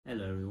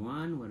Hello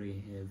everyone, what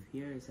we have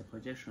here is a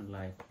projection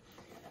light.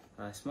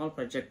 A small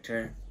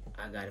projector.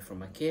 I got it from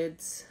my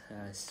kids.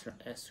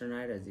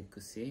 Astronaut, as you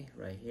could see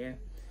right here.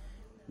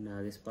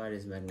 Now this part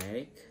is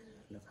magnetic.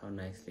 Look how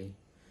nicely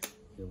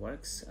it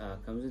works.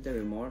 Comes with the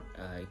remote.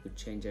 You could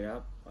change it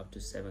up to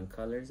 7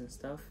 colors and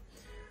stuff.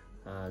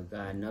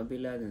 Got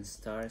nebula and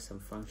stars, some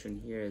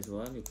function here as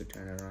well. You could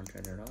turn it on,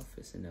 turn it off.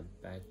 It's in the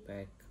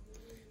backpack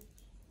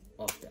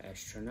of the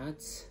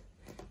astronauts.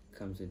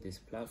 Comes with this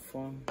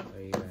platform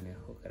where you're gonna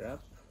hook it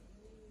up.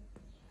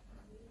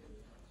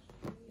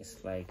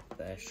 It's like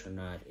the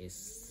astronaut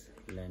is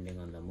landing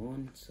on the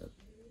moon, so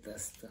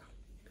that's the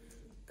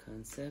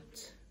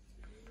concept.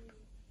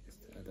 It's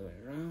the other way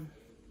around.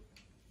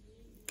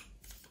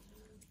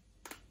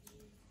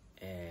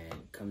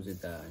 And comes with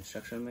the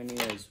instruction menu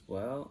as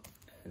well,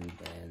 and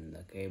then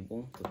the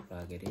cable to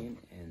plug it in,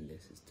 and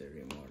this is the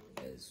remote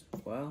as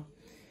well.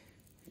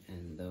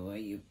 And the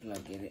way you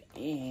plug it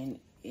in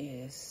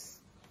is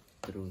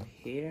through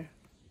here,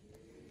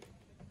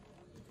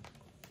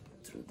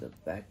 through the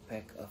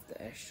backpack of the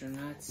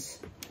astronauts.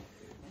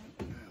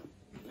 Now,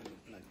 let me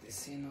plug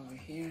this in over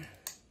here.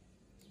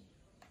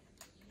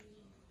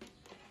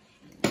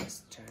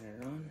 Let's turn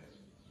it on.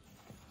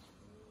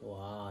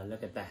 Wow,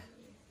 look at that.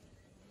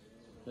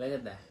 Look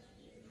at that.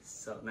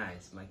 So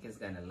nice. My kid's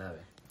gonna love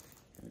it.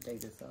 Let me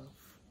take this off.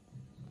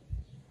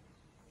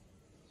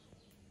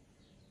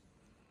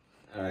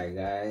 Alright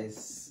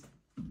guys,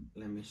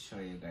 let me show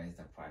you guys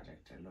the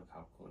projector. Look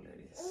how cool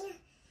it is.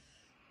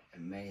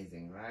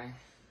 Amazing, right?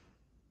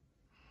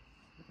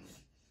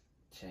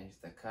 Change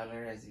the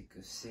color as you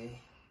can see.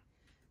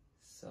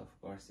 So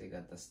of course you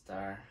got the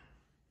star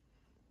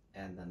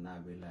and the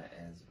nebula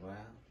as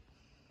well.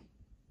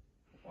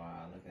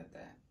 Wow, look at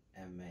that.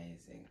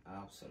 Amazing.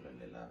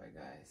 Absolutely love it,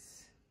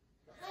 guys.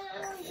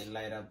 It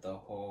light up the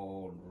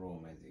whole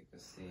room as you can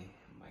see.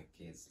 My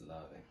kids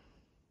love it.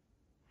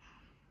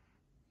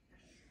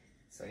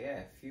 So yeah,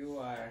 if you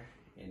are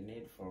in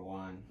need for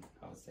one,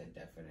 I would say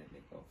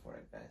definitely go for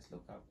it, guys.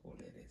 Look how cool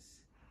it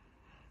is.